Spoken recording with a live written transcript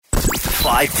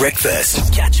5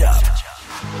 Breakfast. Catch up.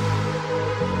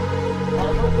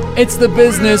 It's The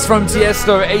Business from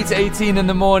Tiesto, 8:18 in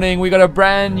the morning. We got a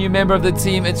brand new member of the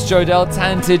team. It's Jodelle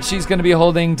Tantij. She's going to be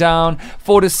holding down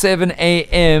 4 to 7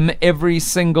 a.m. every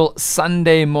single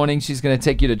Sunday morning. She's going to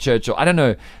take you to church. Or I don't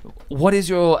know. What is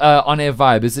your on-air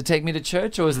vibe? Is it take me to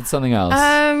church or is it something else?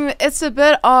 It's a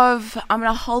bit of, I'm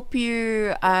going to help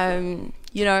you,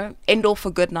 end off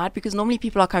a good night, because normally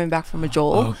people are coming back from a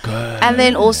jaw. Oh, good. And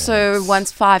then also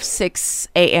once 5, 6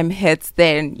 a.m. hits,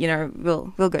 then,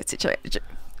 we'll go to church.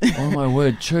 Oh my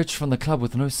word, church from the club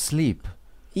with no sleep.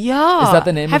 Yeah. Is that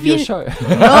the name of your show?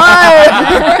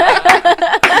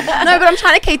 No, but I'm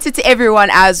trying to cater to everyone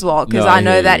as well, because No, I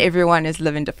know yeah, that yeah. everyone is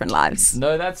living different lives.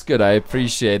 No, that's good. I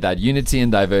appreciate that. Unity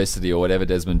and diversity, or whatever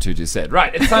Desmond Tutu said.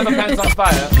 Right, it's time for Pants on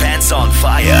Fire. Pants on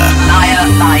Fire. Liar,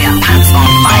 liar, pants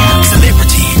on fire.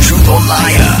 Celebrity, truth or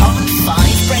liar. On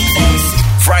 5 Breakfast.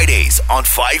 Fridays on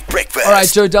 5 Breakfast. All right,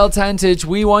 Jodelle Tantij,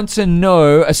 we want to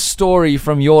know a story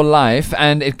from your life,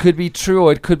 and it could be true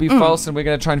or it could be false, and we're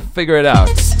going to try and figure it out.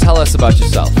 Tell us about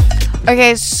yourself.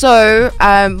 Okay, so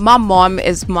my mom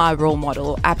is my role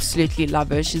model. Absolutely love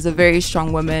her. She's a very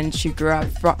strong woman. She grew up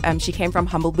she came from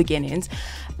humble beginnings.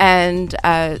 And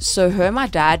so her and my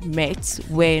dad met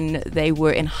when they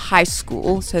were in high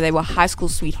school. So they were high school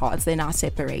sweethearts. They're now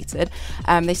separated.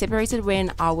 They separated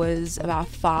when I was about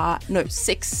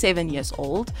 6, 7 years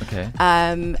old. Okay.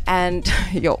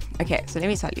 Okay, so let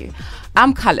me tell you.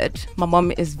 I'm colored. My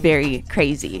mom is very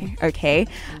crazy, okay?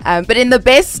 But in the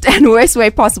best and worst way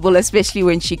possible, especially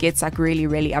when she gets like really,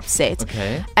 really upset.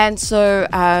 Okay. And so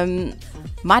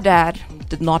my dad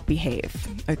did not behave,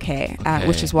 okay.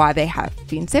 Which is why they have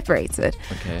been separated.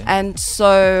 Okay. And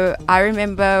so I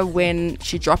remember when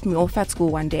she dropped me off at school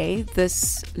one day,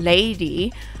 this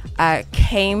lady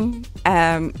came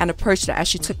and approached her as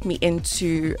she took me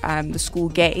into the school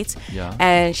gate. Yeah.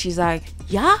 And she's like,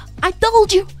 yeah, I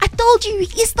told you,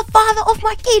 he's the father of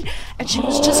my kid. And she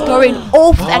was just going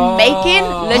off and making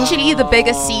literally the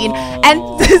biggest scene. And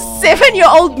the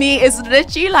 7-year-old me is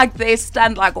literally like there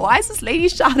stunned, like, why is this lady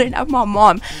shouting at my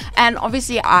mom? And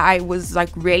obviously I was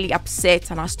like really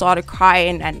upset, and I started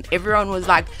crying, and everyone was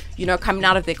like, coming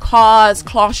out of their cars,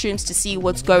 classrooms to see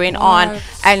what's going on.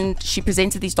 And she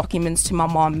presented these documents to my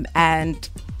mom, and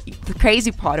the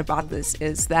crazy part about this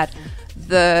is that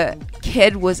the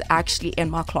kid was actually in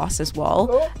my class as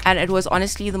well, and it was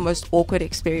honestly the most awkward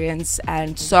experience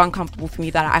and so uncomfortable for me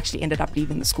that I actually ended up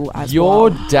leaving the school as well. Your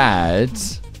dad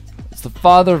is the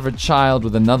father of a child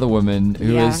with another woman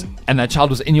who is, and that child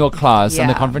was in your class, and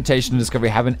the confrontation and discovery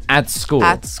happened at school.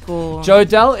 At school.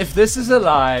 Jodelle, if this is a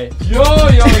lie, yo.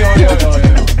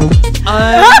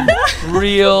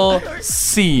 Unreal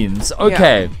scenes.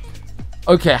 Okay.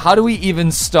 Okay, how do we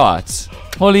even start?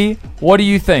 Holly, what do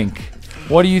you think?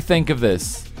 What do you think of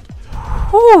this?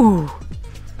 Whew.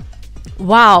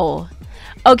 Wow.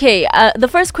 Okay, the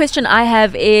first question I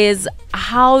have is,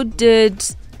 how did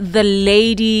the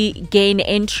lady gain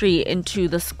entry into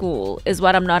the school is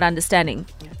what I'm not understanding.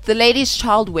 The lady's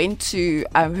child went to,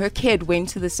 her kid went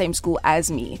to the same school as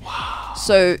me. Wow.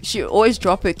 So she would always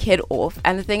drop her kid off.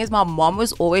 And the thing is, my mom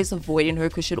was always avoiding her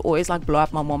because she'd always like blow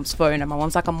up my mom's phone. And my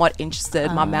mom's like, I'm not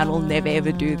interested. My man will never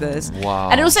ever do this. Wow.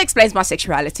 And it also explains my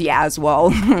sexuality as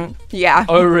well. Yeah.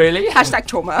 Oh, really? Hashtag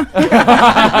trauma.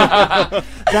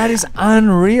 That is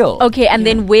unreal. Okay, and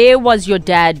then where was your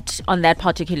dad on that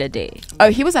particular day?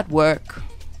 Oh, he was at work.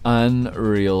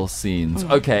 Unreal scenes.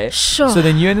 Okay. Sure. So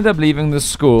then you ended up leaving the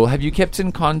school. Have you kept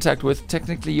in contact with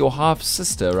technically your half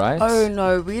sister, right? Oh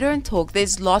no, we don't talk.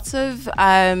 There's lots of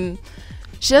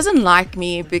she doesn't like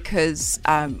me because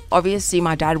obviously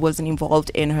my dad wasn't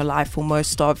involved in her life for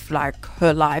most of like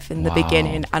her life in the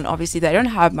beginning, and obviously they don't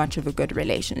have much of a good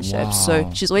relationship. Wow.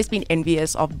 So she's always been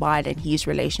envious of mine and his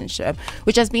relationship,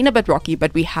 which has been a bit rocky,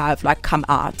 but we have like come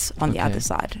out on the other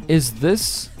side.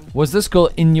 Was this girl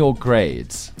in your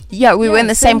grades? Yeah, we were in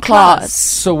the same class.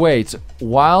 So wait,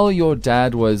 while your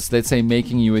dad was, let's say,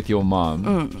 making you with your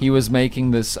mom, he was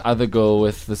making this other girl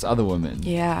with this other woman.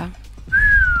 Yeah.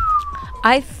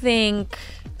 I think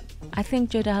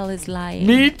Jodelle is lying.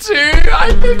 Me too.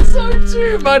 I think so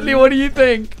too. Madly, what do you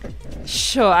think?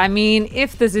 Sure. I mean,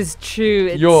 if this is true,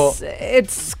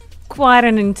 it's quite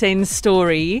an intense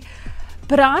story.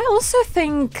 But I also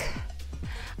think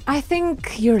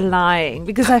you're lying,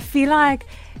 because I feel like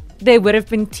there would have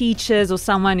been teachers or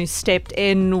someone who stepped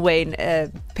in when a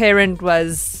parent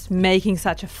was making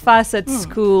such a fuss at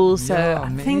school. So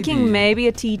I'm thinking maybe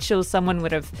a teacher or someone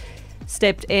would have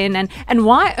stepped in. And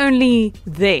why only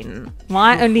then?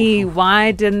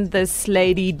 Why didn't this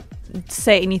lady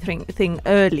say anything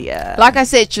earlier? Like I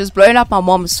said, she was blowing up my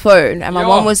mom's phone, and my Yo.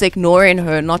 mom was ignoring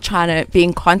her, not trying to be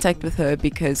in contact with her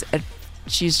because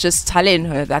she's just telling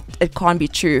her that it can't be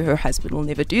true. Her husband will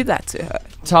never do that to her.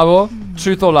 Tabo,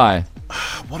 truth or lie?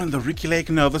 What in the Ricky Lake?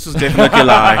 No, this is definitely a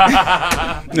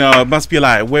lie. No, it must be a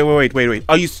lie. Wait.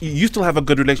 Are you still have a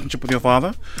good relationship with your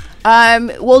father?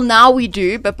 Well, now we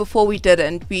do, but before we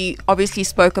didn't. We obviously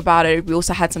spoke about it. We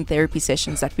also had some therapy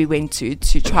sessions that we went to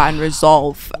try and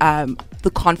resolve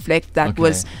the conflict that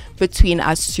was between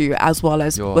us two, as well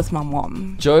as with my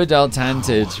mom. Jodelle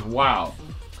Tantij. Wow.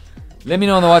 Let me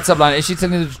know on the WhatsApp line. Is she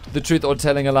telling the truth or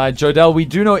telling a lie? Jodelle, we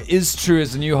do know is true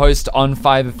as the new host on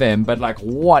 5FM, but like,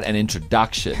 what an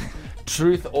introduction.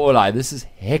 Truth or lie? This is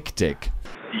hectic.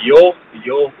 Yo,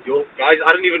 guys,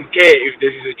 I don't even care if this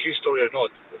is a true story or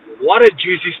not. What a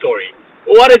juicy story.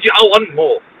 I want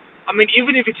more. I mean,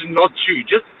 even if it's not true,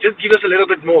 just give us a little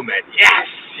bit more, man. Yes!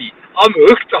 I'm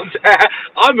hooked.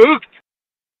 I'm hooked.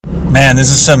 Man, this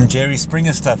is some Jerry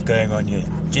Springer stuff going on here.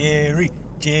 Jerry.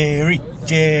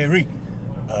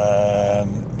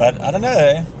 But I don't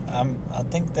know. I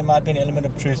think there might be an element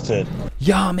of truth to it.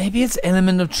 Yeah, maybe it's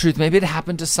element of truth. Maybe it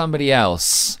happened to somebody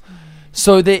else.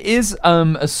 So there is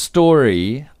a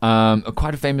story,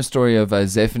 quite a famous story of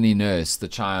Zephanie Nurse, the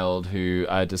child who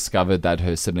discovered that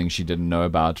her sibling she didn't know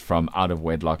about from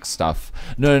out-of-wedlock stuff.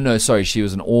 No, sorry, she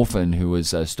was an orphan who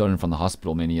was stolen from the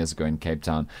hospital many years ago in Cape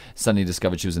Town. Suddenly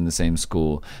discovered she was in the same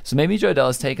school. So maybe Jodelle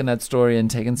has taken that story and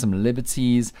taken some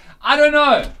liberties. I don't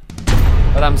know,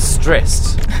 but I'm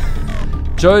stressed.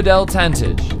 Jodelle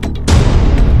Tantij,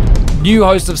 new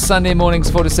host of Sunday mornings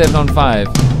 4 to 7 on 5.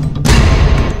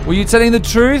 Were you telling the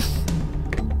truth?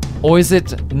 Or is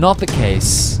it not the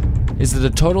case? Is it a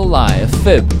total lie, a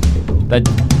fib, that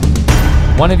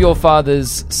one of your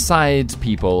father's side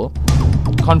people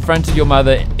confronted your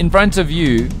mother in front of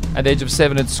you at the age of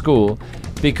 7 at school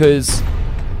because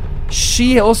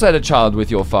she also had a child with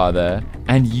your father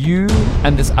and you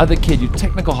and this other kid, your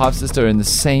technical half-sister, are in the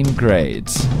same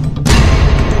grade?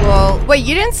 Well, wait,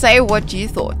 you didn't say what you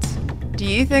thought. Do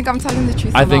you think I'm telling the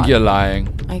truth or I think not? you're lying.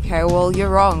 Okay, well, you're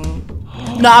wrong.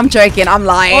 No, I'm joking. I'm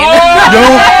lying.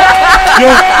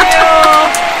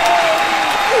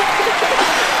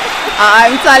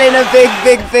 I'm telling a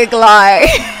big lie.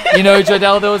 You know,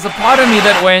 Jodelle, there was a part of me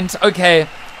that went, okay,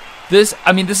 this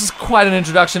is quite an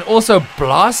introduction. Also,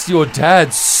 blast your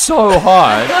dad so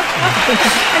hard.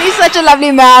 And he's such a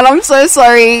lovely man. I'm so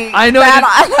sorry. I know. Man,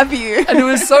 I love you. And it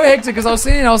was so hectic because I was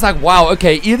sitting and I was like, wow,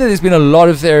 okay, either there's been a lot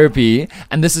of therapy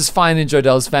and this is fine in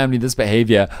Jodelle's family, this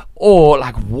behavior, or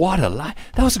like, what a lie.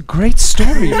 That was a great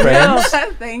story, friends.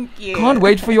 Thank you. Can't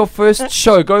wait for your first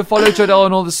show. Go follow Jodelle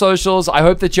on all the socials. I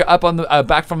hope that you're up on the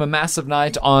back from a massive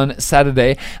night on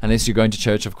Saturday, unless you're going to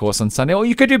church, of course, on Sunday. Or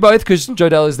you could do both because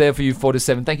Jodelle is there for you 4 to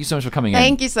 7. Thank you so much for coming in.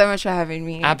 Thank you so much for having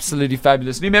me. Absolutely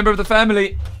fabulous. New member of the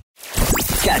family.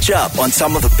 Catch up on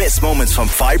some of the best moments from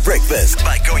 5 Breakfast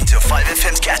by going to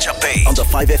 5FM's catch-up page on the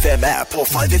 5FM app or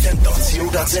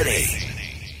 5FM.co.za.